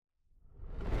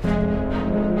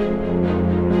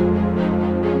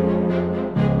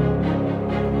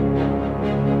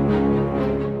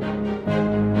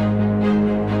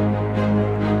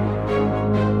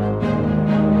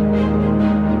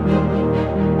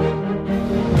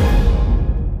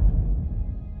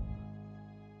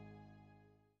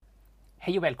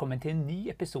Hej och välkommen till en ny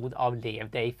episod av Lev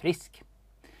Deg Frisk.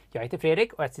 Jag heter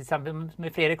Fredrik och jag sitter tillsammans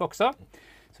med Fredrik också.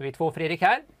 Så vi är två Fredrik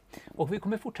här. Och vi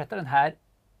kommer fortsätta den här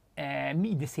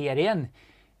miniserien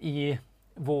i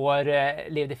vår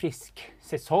Lev Deg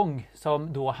Frisk-säsong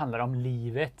som då handlar om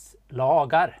livets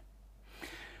lagar.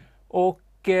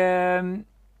 Och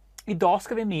idag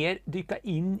ska vi mer dyka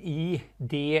in i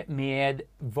det med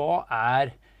vad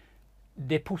är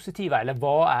det positiva, eller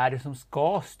vad är det som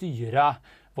ska styra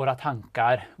våra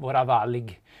tankar, våra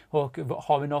valg, och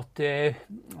har vi något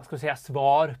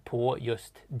svar på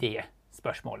just det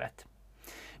spörsmålet.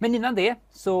 Men innan det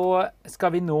så ska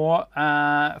vi nå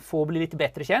få bli lite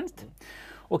bättre känt.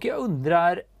 Och jag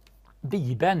undrar,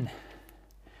 Bibeln,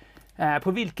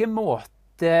 på vilken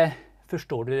måte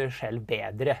förstår du dig själv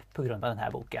bättre på grund av den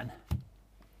här boken?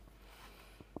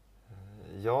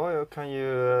 Ja, jag kan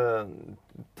ju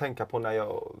tänka på när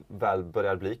jag väl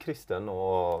började bli kristen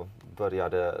och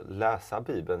började läsa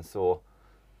Bibeln, så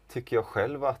tycker jag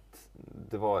själv att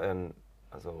det var en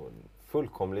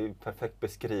fullkomlig perfekt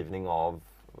beskrivning av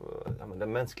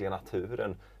den mänskliga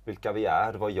naturen, vilka vi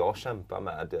är, vad jag kämpar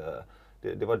med.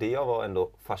 Det var det jag var ändå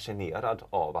fascinerad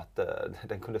av, att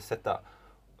den kunde sätta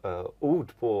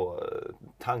ord på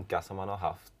tankar som man har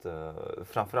haft.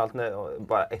 Framförallt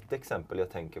bara ett exempel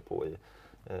jag tänker på i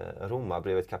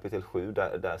Romarbrevet kapitel 7,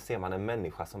 där ser man en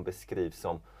människa som beskrivs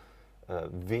som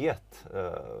vet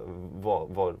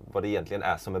vad det egentligen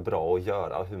är som är bra att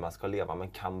göra och hur man ska leva, men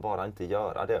kan bara inte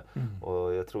göra det.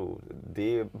 Och jag tror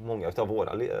det är många av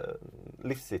våra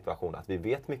livssituationer, att vi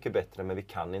vet mycket bättre men vi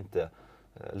kan inte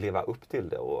leva upp till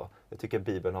det. Och jag tycker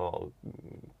Bibeln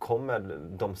kom med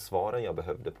de svaren jag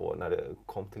behövde på när det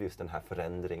kom till just den här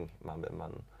förändring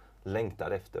man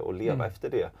längtar efter, och leva efter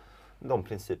det. De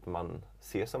principer man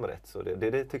ser som rätt. Så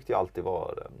det tyckte jag alltid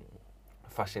var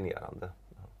fascinerande.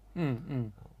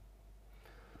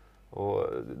 Och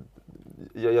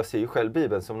jag ser ju själv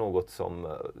Bibeln som något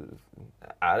som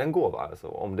är en gåva. Alltså,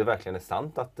 om det verkligen är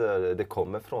sant att det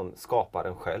kommer från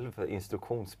skaparen själv,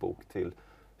 instruktionsbok till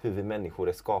hur vi människor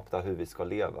är skapta, hur vi ska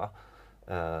leva,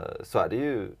 så är det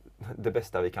ju det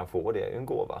bästa vi kan få, det är ju en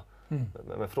gåva.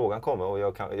 Men frågan kommer, och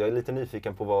jag är lite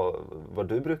nyfiken på vad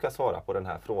du brukar svara på den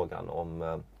här frågan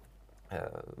om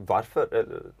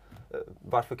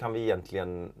varför kan vi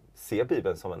egentligen se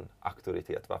Bibeln som en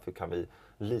auktoritet? Varför kan vi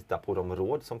lita på de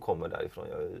råd som kommer därifrån?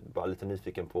 Jag är bara lite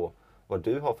nyfiken på vad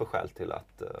du har för skäl till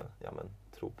att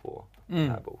tro på den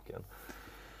här boken.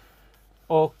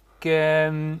 Och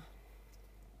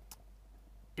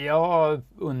jag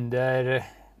under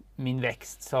min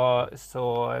växt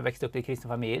så växte upp i en kristen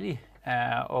familj,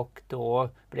 och då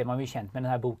blev man ju känd med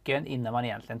den här boken innan man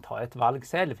egentligen tar ett valg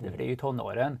själv, för det är ju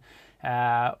tonåren.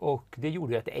 Och det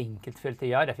gjorde att det enkelt för att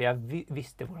göra det, för jag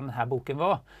visste vad den här boken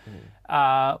var.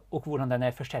 Och hur den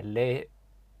är förställig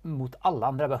mot alla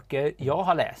andra böcker jag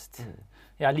har läst.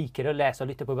 Jag liker att läsa och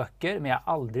lyssna på böcker, men jag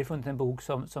har aldrig funnit en bok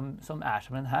som är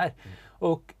som den här.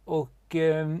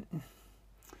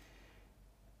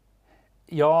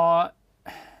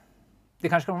 Det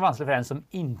kanske kan vara vanskligt för en som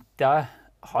inte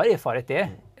har erfarit det,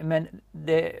 men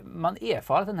man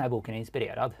erfar att den här boken är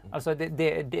inspirerad. Alltså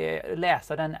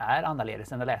läsaren är annorlunda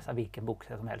än att läsa vilken bok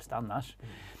som helst annars.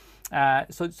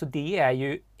 Så det är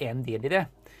ju en del i det.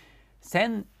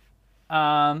 Sen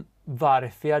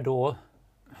varför jag då,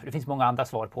 det finns många andra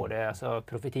svar på det, alltså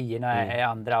profetierna är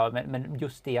andra, men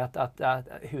just det att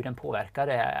hur den påverkar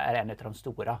är en av de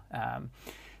stora.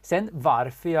 Sen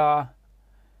varför jag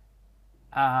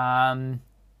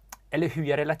eller hur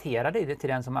jag relaterar det till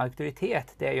den som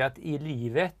auktoritet, det är ju att i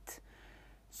livet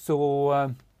så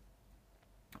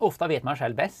ofta vet man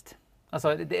själv bäst.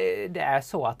 Alltså det är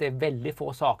så att det är väldigt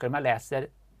få saker, om jag läser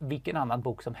vilken annan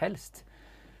bok som helst,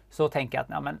 så tänker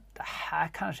jag att det här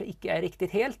kanske inte är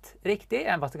helt riktigt,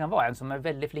 även fast det kan vara en som är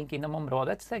väldigt flink inom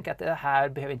området, så tänker jag att det här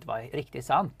behöver inte vara riktigt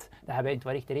sant. Det här behöver inte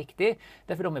vara riktigt,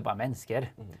 därför de är bara människor.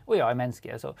 Och jag är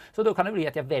mänsklig. Så då kan det bli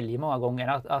att jag väljer många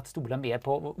gånger att stola mer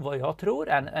på vad jag tror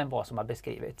än vad som har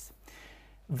beskrivits.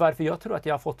 Varför jag tror att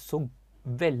jag har fått så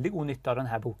väldigt god nytta av den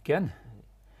här boken,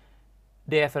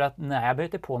 det är för att när jag börjar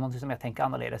på något som jag tänker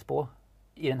annorledes på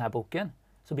i den här boken,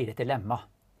 så blir det ett dilemma.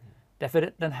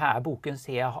 Därför den här boken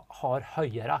ser jag har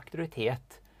högre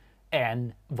auktoritet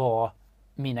än vad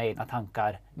mina egna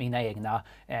tankar, mina egna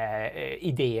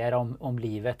idéer om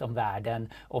livet, om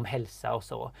världen, om hälsa och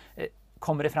så.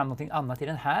 Kommer det fram något annat i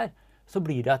den här, så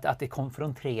blir det att det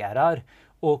konfronterar,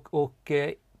 och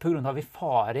på grund av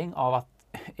erfaring av att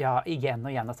jag igen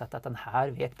och igen har sett att den här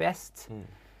vet bäst,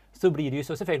 så blir det ju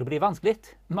så selvfølgelig blir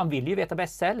vanskligt. Man vill ju veta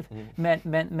bäst själv,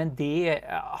 men det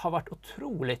har varit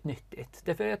otroligt nyttigt.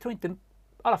 Därför jag tror inte, i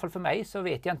alla fall för mig, så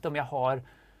vet jag inte om jag har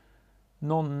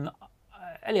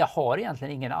eller jag har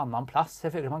egentligen ingen annan plats.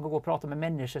 Jag försöker att man kan gå och prata med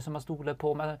människor som man stolar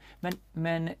på.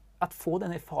 Men att få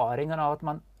den erfaringen av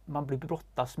att man blir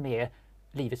brottas med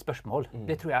livets spörsmål.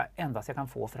 Det tror jag endast jag kan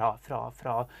få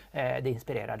från det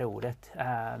inspirerade ordet.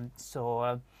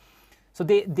 Så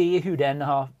det är hur den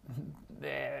har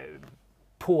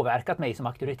påverkat mig som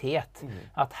auktoritet.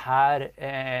 Att här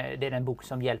det är den bok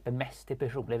som hjälper mest till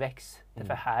personlig växt.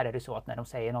 För här är det så att när de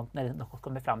säger något, när de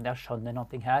kommer fram, när jag skönjer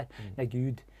någonting här, när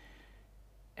Gud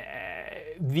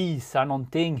visar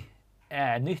någonting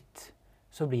nytt,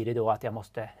 så blir det då att jag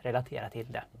måste relatera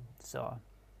till det. Så.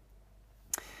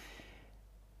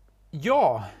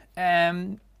 Ja,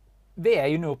 vi är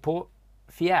ju nu på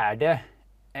 4:e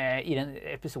i den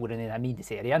episoden i den här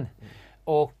miniserien.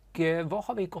 Och vad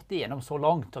har vi gått igenom så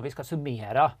långt? Och vi ska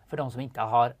summera för de som inte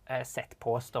har sett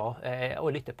på oss då,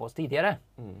 och lyssnat på oss tidigare.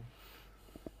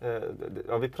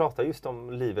 Ja, vi pratar just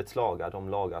om livets lagar, de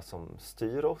lagar som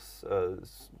styr oss.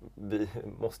 Vi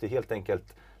måste helt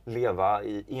enkelt leva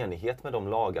i enighet med de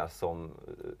lagar som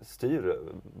styr,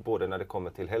 både när det kommer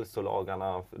till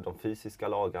hälsolagarna, de fysiska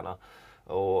lagarna.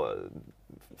 Och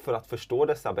för att förstå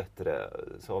dessa bättre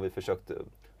så har vi försökt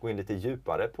gå in lite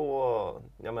djupare på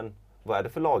vad är det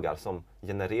för lagar som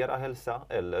genererar hälsa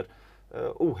eller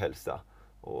ohälsa.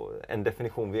 Och en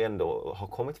definition vi ändå har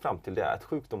kommit fram till, det är att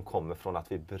sjukdom kommer från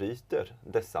att vi bryter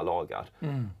dessa lagar.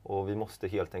 Och vi måste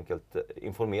helt enkelt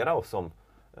informera oss om,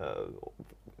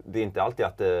 det är inte alltid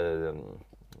att det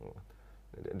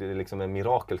är liksom en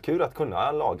mirakelkur att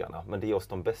kunna lagarna, men det ger oss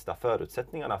de bästa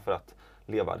förutsättningarna för att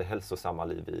leva det hälsosamma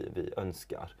liv vi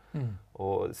önskar.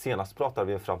 Och senast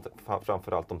pratade vi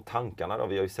framförallt om tankarna då.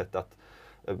 Vi har ju sett att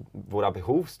våra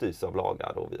behov styrs av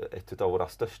lagar, och ett av våra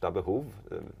största behov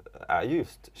är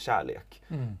just kärlek.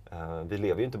 Vi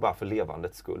lever ju inte bara för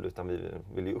levandets skull, utan vi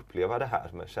vill ju uppleva det här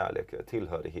med kärlek,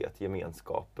 tillhörighet,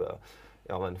 gemenskap,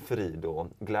 frid och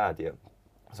glädje,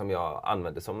 som jag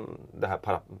använder som det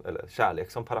här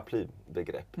kärlek som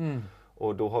paraplybegrepp.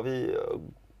 Och då har vi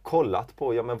kollat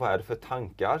på vad är det för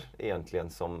tankar egentligen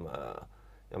som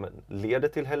leder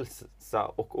till hälsa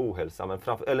och ohälsa. Men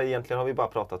eller egentligen har vi bara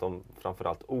pratat om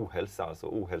framförallt ohälsa, alltså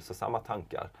ohälsosamma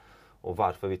tankar. Och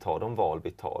varför vi tar de val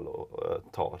vi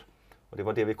tar. Och det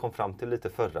var det vi kom fram till lite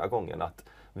förra gången, att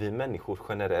vi människor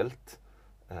generellt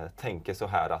tänker så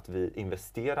här att vi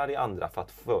investerar i andra för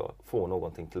att få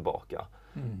någonting tillbaka.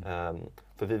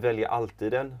 För vi väljer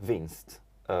alltid en vinst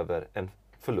över en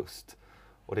förlust.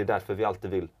 Och det är därför vi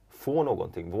alltid vill få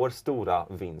någonting. Vår stora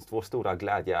vinst, vår stora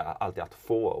glädje är alltid att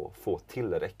få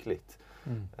tillräckligt.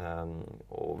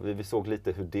 Och vi såg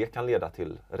lite hur det kan leda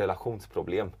till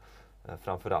relationsproblem.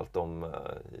 Framförallt om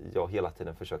jag hela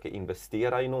tiden försöker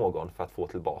investera i någon för att få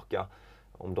tillbaka.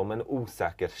 Om de är en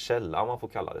osäker källa, om man får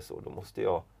kalla det så, då måste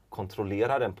jag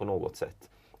kontrollera den på något sätt.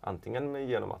 Antingen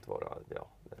genom att vara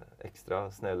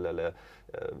extra snäll eller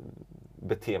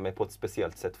bete mig på ett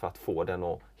speciellt sätt för att få den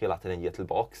och hela tiden ge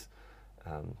tillbaks.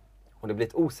 Och det blir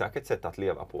ett osäkert sätt att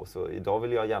leva på. Så idag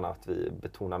vill jag gärna att vi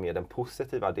betonar mer den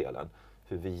positiva delen.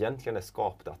 Hur vi egentligen är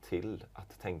skapta till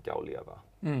att tänka och leva.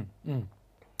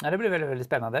 Ja, det blir väldigt, väldigt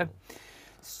spännande.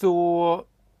 Så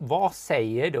vad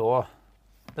säger då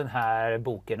den här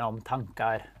boken om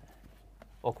tankar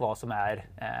och vad som är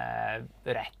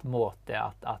rätt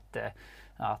måte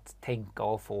att tänka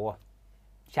och få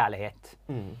kärlek?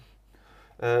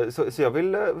 Så jag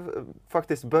vill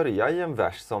faktiskt börja i en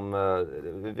vers som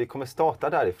vi kommer starta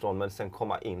därifrån, men sen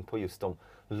komma in på just de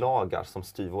lagar som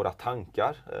styr våra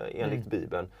tankar enligt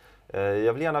Bibeln.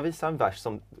 Jag vill gärna visa en vers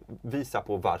som visar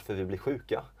på varför vi blir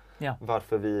sjuka.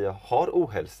 Varför vi har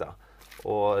ohälsa.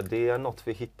 Och det är något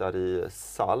vi hittar i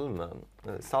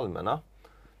psalmerna.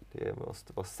 Det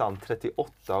måste vara psalm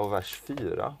 38 och vers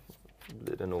 4.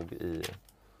 Blir det nog i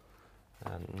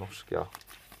den norska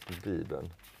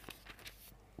Bibeln.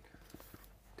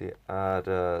 Det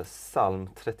är psalm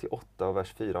 38 och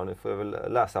vers 4. Och nu får jag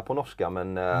väl läsa på norska,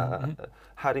 men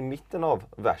här i mitten av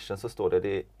versen så står det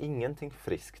är ingenting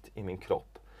friskt i min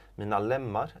kropp. Mina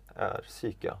lemmar är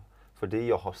syka, för det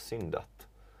jag har syndat.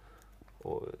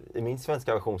 Och i min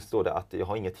svenska version står det att jag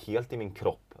har inget helt i min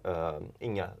kropp,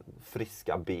 inga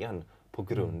friska ben på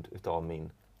grund utav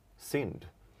min synd.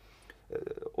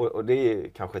 Och det är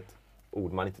kanske ett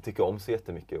ord man inte tycker om så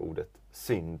jättemycket, ordet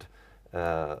synd.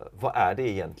 Vad är det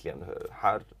egentligen?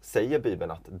 Här säger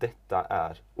Bibeln att detta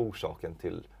är orsaken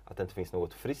till att det inte finns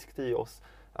något friskt i oss,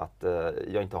 att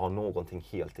jag inte har någonting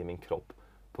helt i min kropp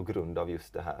på grund av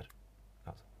just det här,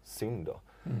 alltså synd då.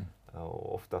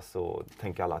 Och ofta så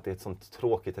tänker alla att det är ett sånt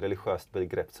tråkigt religiöst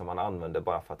begrepp som man använder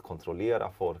bara för att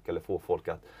kontrollera folk eller få folk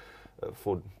att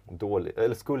få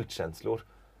skuldkänslor.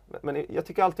 Men jag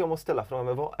tycker alltid om att ställa frågan,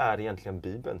 men vad är egentligen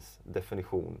Bibelns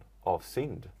definition av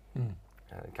synd?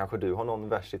 Kanske du har någon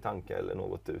vers i tanke eller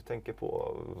något du tänker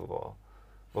på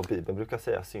vad Bibeln brukar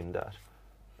säga synd är?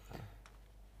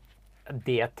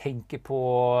 Det jag tänker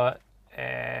på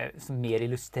som mer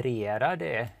illustrerar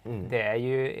det är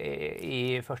ju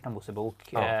i Första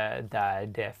Mosebok där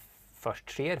det först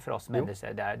sker för oss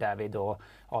människor, där vi då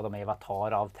Adam och Eva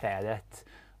tar av trädet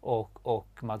och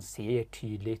man ser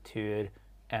tydligt hur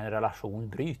en relation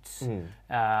bryts.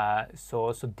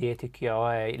 Så det tycker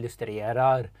jag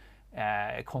illustrerar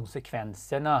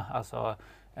konsekvenserna, alltså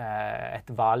ett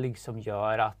valg som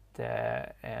gör att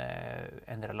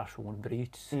en relation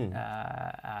bryts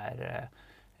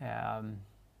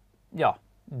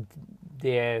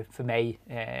det är för mig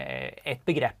ett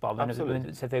begrepp av, men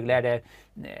selvfølgelig är det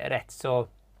rätt så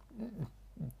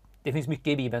det finns mycket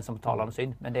i Bibeln som talar om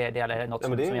synd, men det är något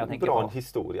som jag tänker på. Det är en bra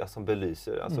historia som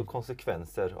belyser alltså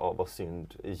konsekvenser av vad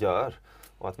synd gör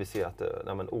och att vi ser att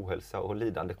ohälsa och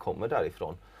lidande kommer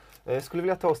därifrån. Jag skulle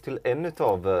vilja ta oss till en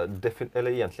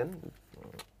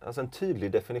en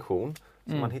tydlig definition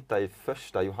som man hittar i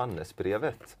Första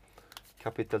Johannesbrevet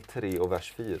kapitel 3 och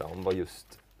vers 4 om vad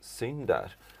just synd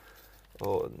är.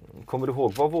 Och kommer du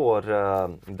ihåg vad vår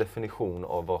definition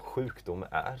av vad sjukdom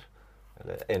är?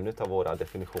 Eller en av våra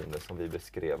definitioner som vi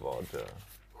beskrev vad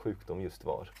sjukdom just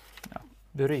var. Ja,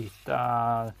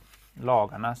 bryta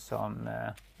lagarna som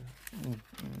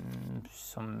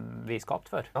vi är skapt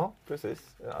för. Ja,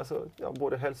 precis. Alltså,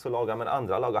 både hälsolagar men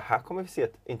andra lagar. Här kommer vi se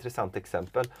ett intressant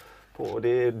exempel på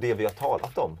det vi har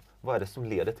talat om. Vad är det som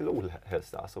leder till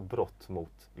ohälsa? Alltså brott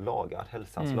mot lagar,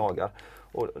 hälsans lagar.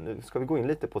 Och nu ska vi gå in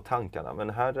lite på tankarna. Men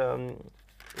här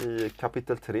i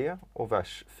kapitel 3 och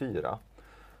vers 4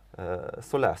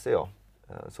 så läser jag.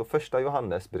 Så Första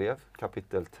Johannesbrev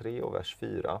kapitel 3 och vers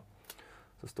 4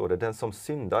 så står det: den som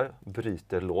syndar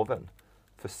bryter loven,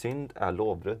 för synd är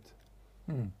lovbrott.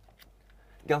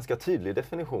 Ganska tydlig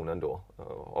definition ändå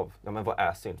av vad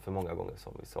är synd, för många gånger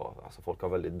som vi sa, alltså folk har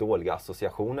väldigt dåliga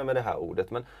associationer med det här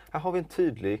ordet, men här har vi en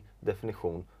tydlig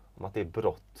definition om att det är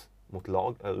brott mot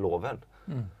loven.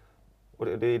 Och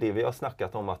det är det vi har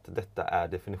snackat om, att detta är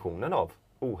definitionen av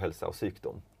ohälsa och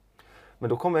sjukdom. Men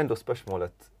då kommer ändå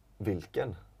spörsmålet,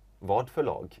 vilken? Vad för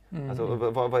lag? Alltså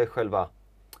vad är själva,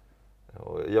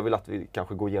 jag vill att vi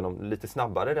kanske går igenom lite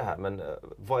snabbare det här, men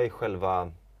vad är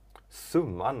själva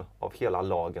summan av hela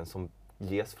lagen som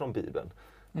ges från Bibeln?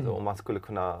 Alltså, om man skulle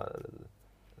kunna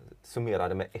summera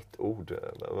det med ett ord,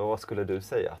 vad skulle du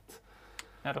säga?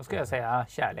 Ja, då skulle jag säga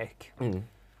kärlek.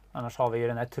 Annars har vi ju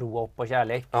den här tro, hopp och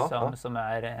kärlek som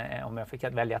är, om jag fick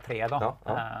välja 3 då,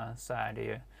 så är det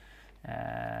ju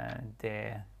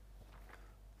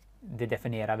det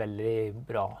definierar väldigt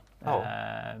bra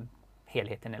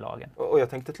helheten i lagen. Och jag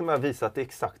tänkte till och med visa att det är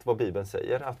exakt vad Bibeln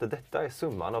säger, att detta är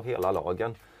summan av hela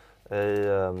lagen. I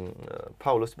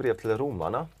Paulus brev till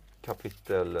Romarna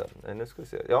kapitel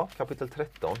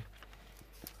 13.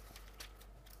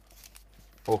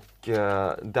 Och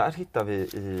där hittar vi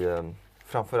i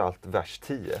framförallt vers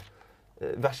 10.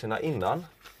 Verserna innan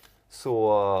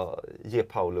så ger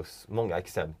Paulus många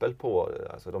exempel på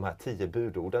alltså, de här 10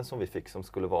 budorden som vi fick, som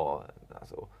skulle vara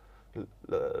alltså,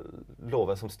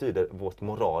 loven som styrde vårt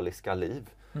moraliska liv.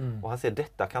 Och han säger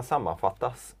detta kan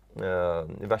sammanfattas.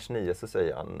 I vers 9 så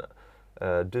säger han: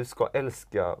 du ska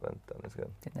älska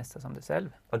din nästa som dig själv.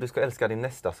 Ja, du ska älska din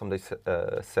nästa som dig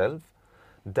själv.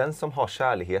 Den som har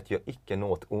kärlighet gör icke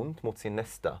något ont mot sin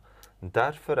nästa.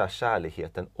 Därför är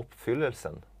kärligheten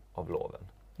uppfyllelsen av loven.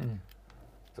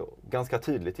 Så, ganska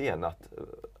tydligt igen att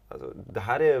alltså, det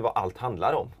här är vad allt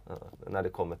handlar om när det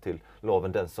kommer till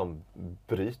loven, den som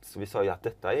bryts. Vi sa ju att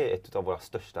detta är ett av våra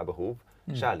största behov,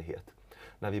 kärlighet.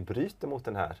 När vi bryter mot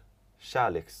den här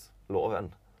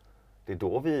kärleksloven, det är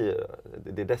då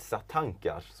det är dessa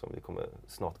tankar som vi kommer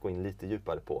snart gå in lite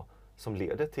djupare på, som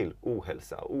leder till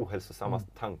ohälsa, ohälsosamma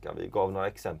tankar. Vi gav några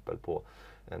exempel på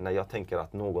när jag tänker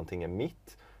att någonting är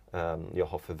mitt, jag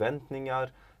har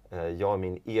förväntningar, jag är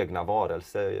min egna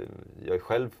varelse, jag är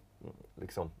själv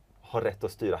liksom, har rätt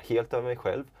att styra helt över mig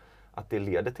själv, att det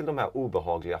leder till de här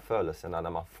obehagliga födelserna när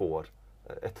man får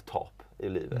ett tap i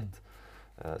livet.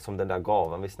 Som den där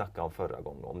gavan vi snackade om förra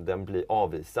gången, om den blir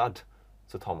avvisad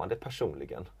så tar man det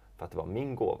personligen, för att det var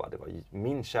min gåva, det var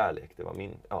min kärlek, det var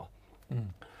min,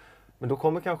 Men då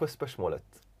kommer kanske spörsmålet,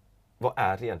 vad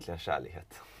är egentligen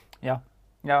kärlighet? Ja,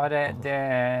 det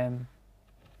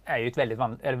är ju ett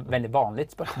väldigt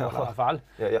vanligt spörsmål i alla fall.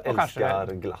 Jag älskar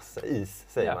glass, is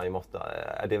säger man i måtta.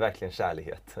 Är det verkligen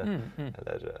kärlighet?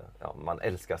 Eller man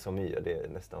älskar så mycket, det är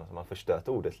nästan som man förstört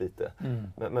ordet lite.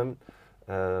 Men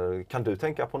kan du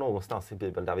tänka på någonstans i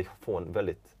Bibeln där vi får en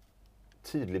väldigt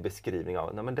tydlig beskrivning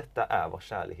av men detta är vad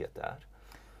kärlighet är.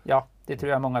 Ja, det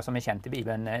tror jag många som är känt i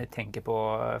Bibeln tänker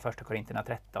på första Korinterna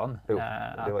 13. Jo,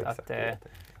 det var exakt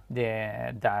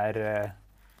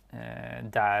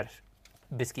där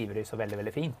beskriver det så väldigt,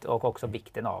 väldigt fint och också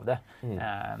vikten av det.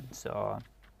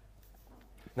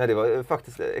 Nej, det var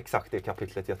faktiskt exakt det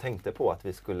kapitlet jag tänkte på att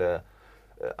vi skulle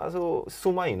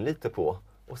zooma in lite på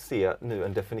och se nu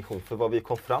en definition. För vad vi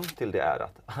kom fram till det är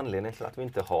att anledningen till att vi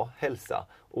inte har hälsa,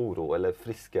 oro eller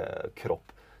friska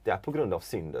kropp, det är på grund av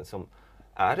synden som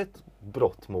är ett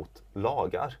brott mot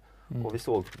lagar. Och vi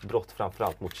såg brott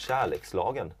framförallt mot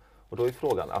kärlekslagen. Och då är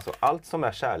frågan, alltså allt som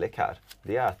är kärlek här,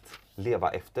 det är att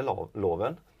leva efter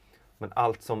loven. Men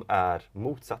allt som är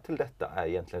motsatt till detta är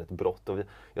egentligen ett brott. Och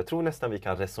jag tror nästan vi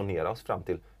kan resonera oss fram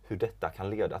till hur detta kan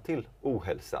leda till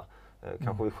ohälsa.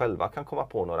 Kanske vi själva kan komma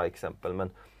på några exempel.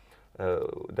 Men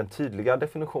den tydliga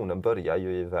definitionen börjar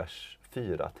ju i vers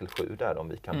 4-7 där, om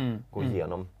vi kan gå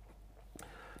igenom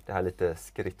det här lite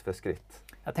skritt för skritt.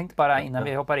 Jag tänkte bara innan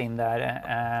vi hoppar in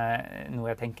där, nog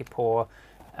jag tänker på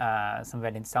som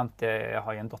väldigt intressant. Jag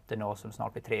har ju en dotter nu som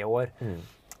snart blir 3 år.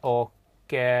 Och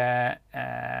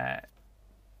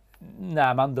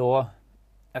när man då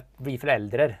blir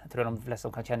förälder, jag tror de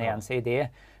flesta kan känna igen sig i det,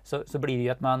 så blir det ju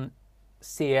att man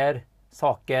ser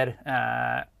saker,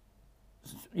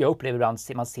 jag upplever ibland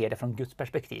att man ser det från Guds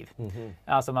perspektiv.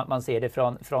 Alltså man ser det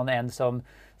från en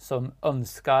som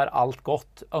önskar allt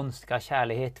gott, önskar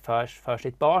kärlek för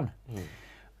sitt barn.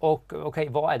 Och okej,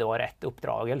 vad är då rätt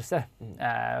uppdragelse?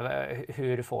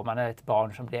 Hur får man ett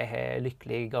barn som blir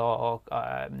lycklig? Och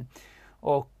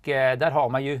där har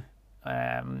man ju,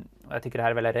 jag tycker det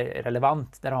här är väldigt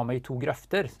relevant, där har man ju 2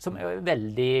 gröfter som är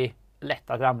väldigt lätt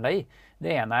att ramla i. Det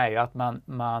ena är ju att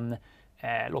man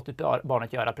låter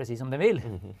barnet göra precis som det vill.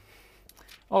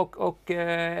 Och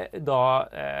då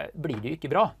blir det ju inte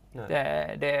bra.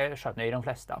 Det skönjer ju de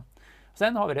flesta.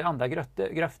 Sen har vi det andra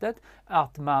gröftet,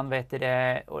 att man vet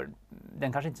det, och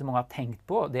den kanske inte så många har tänkt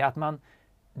på, det är att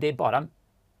det är bara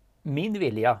min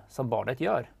vilja som barnet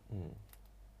gör.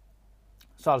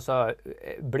 Så alltså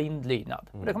blind lydnad.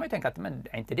 Och det kan man ju tänka att men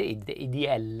är inte det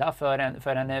ideella för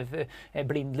en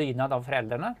blind lydnad av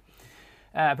föräldrarna?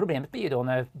 Problemet blir ju då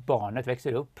när barnet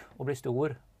växer upp och blir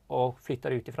stor och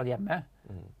flyttar ut ifrån hemmet.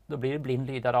 Då blir det blind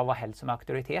lydnad av vad helst som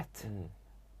auktoritet.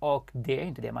 Och det är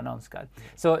inte det man önskar.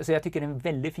 Så jag tycker det är en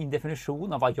väldigt fin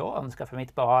definition av vad jag önskar för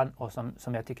mitt barn, och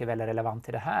som jag tycker är väldigt relevant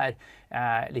till det här.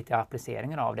 Lite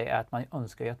appliceringen av det är att man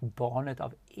önskar ju att barnet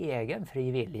av egen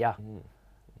fri vilja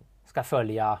ska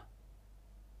följa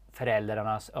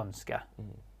föräldrarnas önska.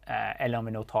 Eller om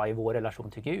vi nog tar i vår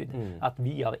relation till Gud, att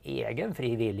vi av egen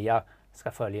fri vilja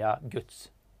ska följa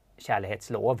Guds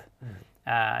kärlekslov.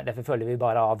 Därför följer vi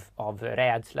bara av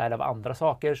rädsla eller av andra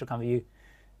saker, så kan vi ju,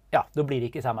 då blir det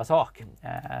inte samma sak.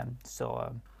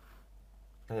 Så.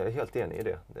 Jag är helt enig i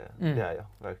det. Det är jag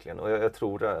verkligen. Och jag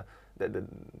tror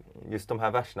just de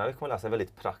här verserna vi kommer läsa är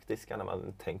väldigt praktiska när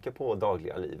man tänker på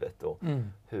dagliga livet och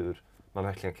hur man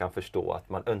verkligen kan förstå att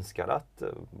man önskar att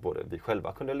både vi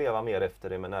själva kunde leva mer efter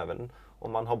det, men även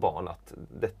om man har barn, att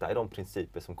detta är de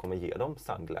principer som kommer ge dem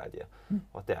sann glädje.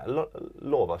 Och att det är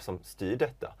lovar som styr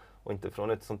detta, och inte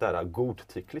från ett sånt där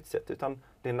godtyckligt sätt, utan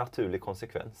det är en naturlig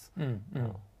konsekvens.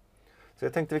 Så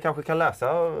jag tänkte vi kanske kan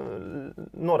läsa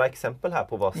några exempel här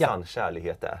på vad sann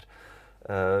kärlighet är.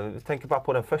 Vi tänker bara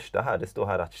på den första här. Det står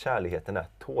här att kärligheten är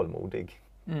tålmodig.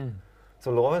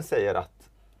 Så loven säger att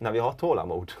när vi har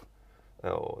tålamod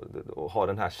och har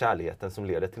den här kärligheten som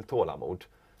leder till tålamod,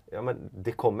 men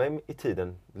det kommer i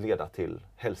tiden leda till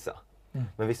hälsa.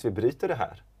 Men visst vi bryter det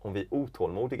här om vi är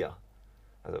otålmodiga.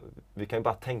 Alltså, vi kan ju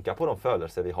bara tänka på de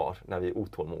födelser vi har när vi är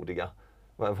otålmodiga.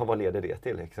 Vad leder det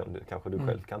till? Liksom? Kanske du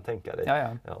själv kan tänka dig.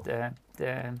 Ja.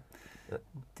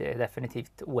 Det är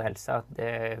definitivt ohälsa.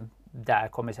 Där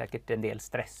kommer säkert en del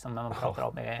stress som man pratar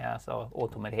om. Alltså,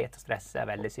 åtålighet och stress är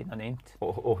väldigt synonymt.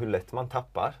 Och hur lätt man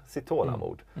tappar sitt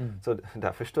tålamod. Så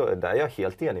där är jag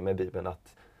helt enig med Bibeln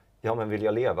att men vill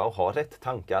jag leva och ha rätt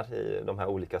tankar i de här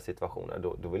olika situationerna,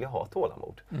 då vill jag ha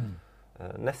tålamod.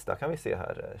 Nästa kan vi se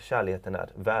här. Kärligheten är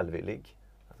välvillig.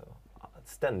 Alltså,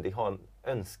 ständigt ha en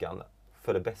önskan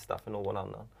för det bästa för någon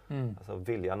annan. Alltså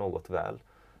vilja något väl.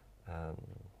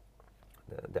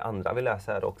 Det andra vi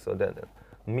läser här också, det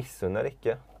missunnar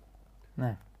icke.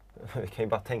 Nej. Vi kan ju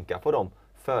bara tänka på de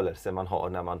födelser man har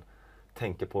när man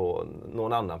tänker på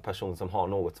någon annan person som har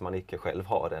något som man icke själv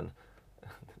har.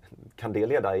 Kan det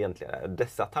leda egentligen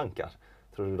dessa tankar?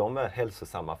 Tror du de är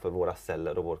hälsosamma för våra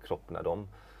celler och vår kropp när de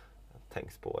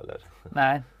tänks på? Eller?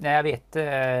 Nej, jag vet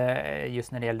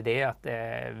just när det gäller det att det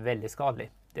är väldigt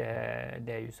skadligt.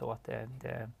 Det är ju så att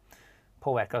det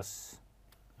påverkas,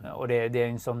 och det är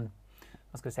en sån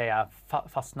vad ska jag säga,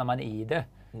 fastnar man i det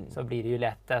så blir det ju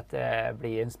lätt att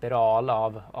bli en spiral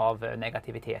av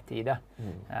negativitet i det.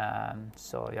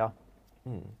 Så ja.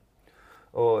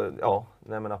 Och ja,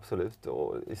 nej men absolut.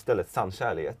 Och istället sann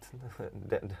kärlek.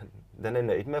 Den är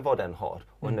nöjd med vad den har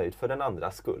och är nöjd för den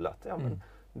andras skull. Att, ja, men,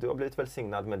 du har blivit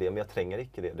välsignad med det, men jag tränger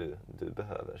inte det du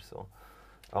behöver. Så,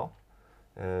 ja.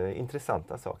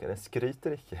 Intressanta saker. Den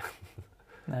skryter inte.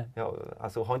 Nej. Ja,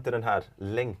 alltså har inte den här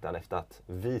längtan efter att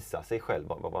visa sig själv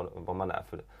vad man är.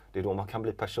 För det är då man kan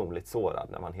bli personligt sårad,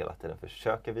 när man hela tiden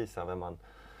försöker visa vem man,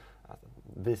 alltså,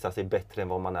 visa sig bättre än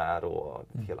vad man är, och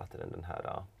hela tiden den här,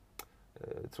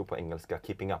 jag tror på engelska,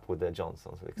 keeping up with the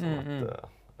Johnsons. Liksom, att,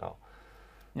 ja.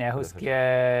 Jag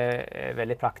huskar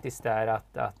väldigt praktiskt där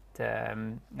att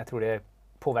jag tror det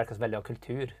påverkas väldigt av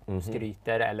kultur.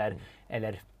 Skryter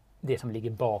eller det som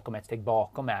ligger bakom, ett steg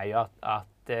bakom, är ju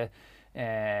att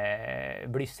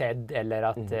bli sedd eller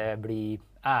att bli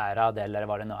ärad eller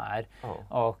vad det nu är.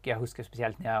 Och jag huskar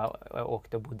speciellt när jag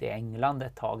åkte och bodde i England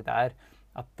ett tag där,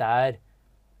 att där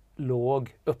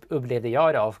upplevde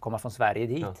jag det av att komma från Sverige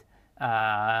dit,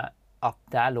 att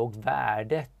där låg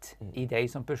värdet i dig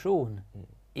som person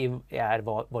är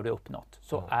vad du uppnått.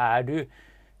 Så är du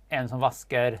en som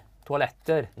vaskar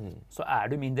toaletter, så är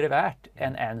du mindre värt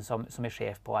än en som är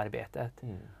chef på arbetet.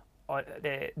 Och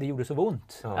det gjorde så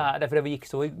ont. Därför det gick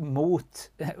så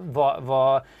emot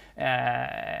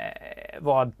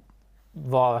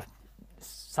vad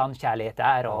sann kärlek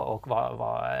är och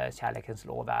vad kärlekens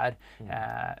lov är.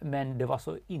 Men det var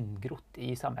så ingrott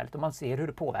i samhället, och man ser hur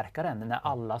det påverkar en när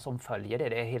alla som följer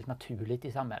det är helt naturligt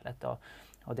i samhället. Och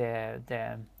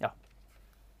ja.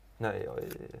 Nej, jag är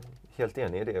helt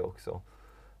enig i det också.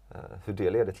 Hur det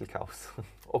leder till kaos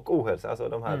och ohälsa, alltså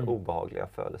de här obehagliga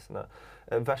födelserna.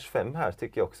 Vers 5 här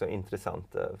tycker jag också är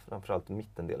intressant, framförallt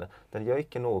mittendelen. Den gör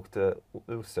icke något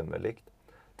osömmerligt,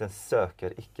 den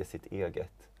söker icke sitt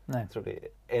eget. Nej. Jag tror det är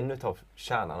en utav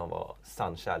kärnan av vad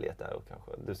sann kärlek är, och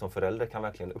kanske du som förälder kan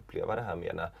verkligen uppleva det här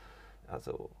med när,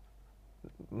 alltså,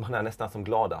 man är nästan som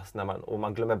gladast och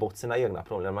man glömmer bort sina egna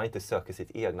problem, när man inte söker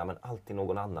sitt egna men alltid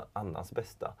någon annans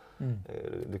bästa.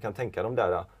 Du kan tänka de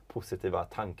där positiva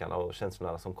tankarna och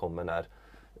känslorna som kommer när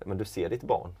du ser ditt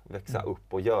barn växa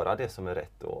upp och göra det som är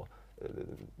rätt, och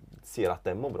ser att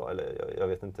den mår bra. Eller jag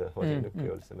vet inte vad din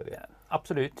upplevelse med det. Ja,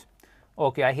 absolut.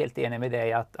 Och jag är helt enig med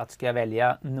dig att ska jag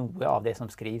välja något av det som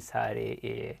skrivs här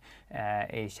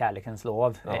i Kärlekens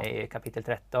lov, i kapitel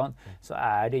 13, så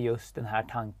är det just den här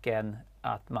tanken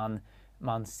att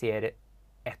man ser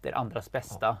efter andras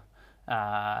bästa.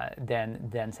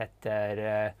 Den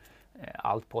sätter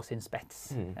allt på sin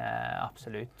spets.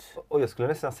 Absolut. Och jag skulle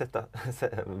nästan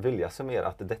vilja summera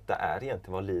att detta är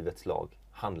egentligen vad livets lag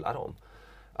handlar om.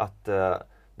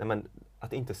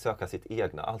 Att inte söka sitt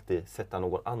egna, alltid sätta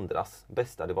någon andras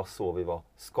bästa. Det var så vi var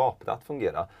skapta att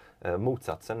fungera.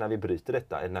 Motsatsen när vi bryter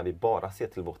detta är när vi bara ser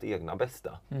till vårt egna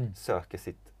bästa. Söker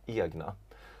sitt egna.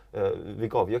 Vi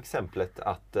gav ju exemplet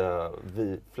att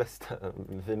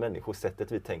vi människor,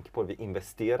 sättet vi tänker på, vi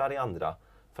investerar i andra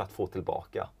för att få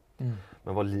tillbaka.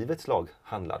 Men vad livets lag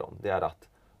handlar om, det är att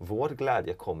vår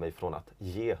glädje kommer ifrån att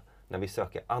ge, när vi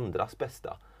söker andras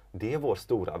bästa. Det är vår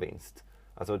stora vinst.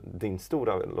 Alltså din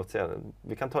stora, låt säga,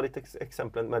 vi kan ta lite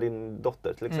exempel med din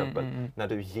dotter till exempel. När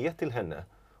du ger till henne,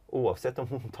 oavsett om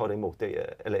hon tar emot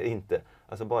det eller inte,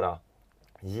 alltså bara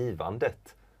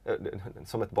givandet.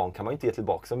 Som ett barn kan man inte ge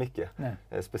tillbaka så mycket.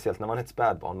 Speciellt när man är ett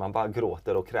spädbarn, man bara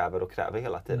gråter och kräver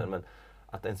hela tiden. Men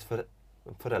att ens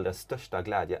föräldrars största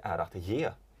glädje är att ge.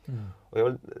 Och jag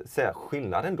vill säga,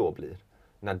 skillnaden då blir,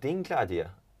 när din glädje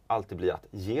alltid blir att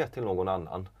ge till någon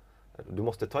annan. Du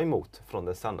måste ta emot från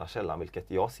den sanna källan,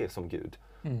 vilket jag ser som Gud.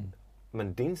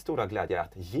 Men din stora glädje är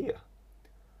att ge.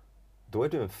 Då är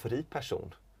du en fri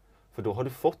person. För då har du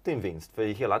fått din vinst. För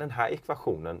i hela den här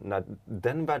ekvationen, när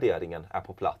den värderingen är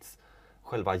på plats,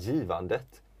 själva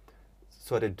givandet,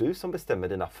 så är det du som bestämmer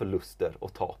dina förluster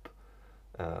och tap.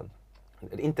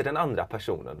 Inte den andra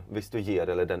personen, visst du ger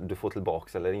eller du får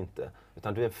tillbaks eller inte.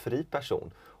 Utan du är en fri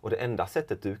person. Och det enda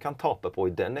sättet du kan tapa på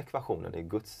i den ekvationen, i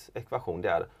Guds ekvation, det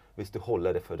är visst du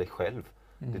håller det för dig själv.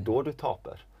 Det är då du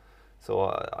tapar.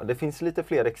 Så det finns lite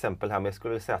fler exempel här, men jag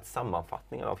skulle vilja säga att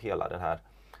sammanfattningen av hela den här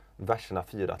verserna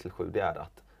 4-7, det är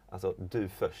att alltså, du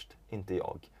först, inte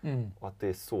jag. Och att det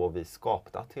är så vi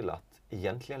skapta till att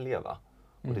egentligen leva.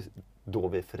 Och det är då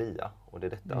vi är fria. Och det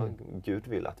är detta Gud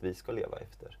vill att vi ska leva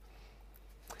efter.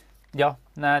 Ja,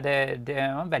 nej, det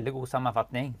är en väldigt god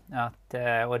sammanfattning.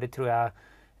 Och det tror jag,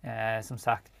 som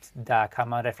sagt, där kan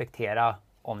man reflektera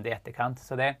om det i efterkant.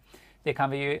 Så det kan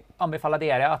vi ju anbefalla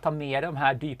er att ta med de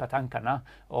här djupa tankarna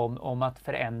om att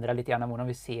förändra lite grann hur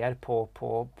vi ser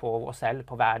på oss själva,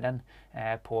 på världen,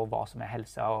 på vad som är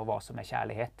hälsa och vad som är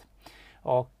kärlighet.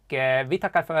 Och vi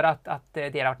tackar för att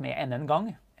det har varit med än en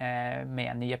gång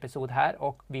med en ny episod här,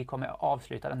 och vi kommer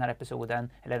avsluta den här episoden,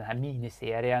 eller den här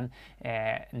miniserien,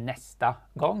 nästa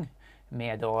gång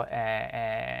med då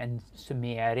en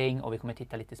summering, och vi kommer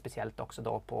titta lite speciellt också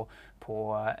då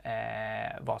på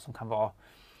vad som kan vara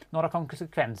några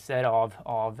konsekvenser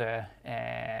av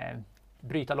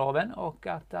bryta loven och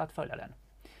att följa den.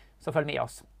 Så följ med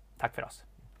oss. Tack för oss.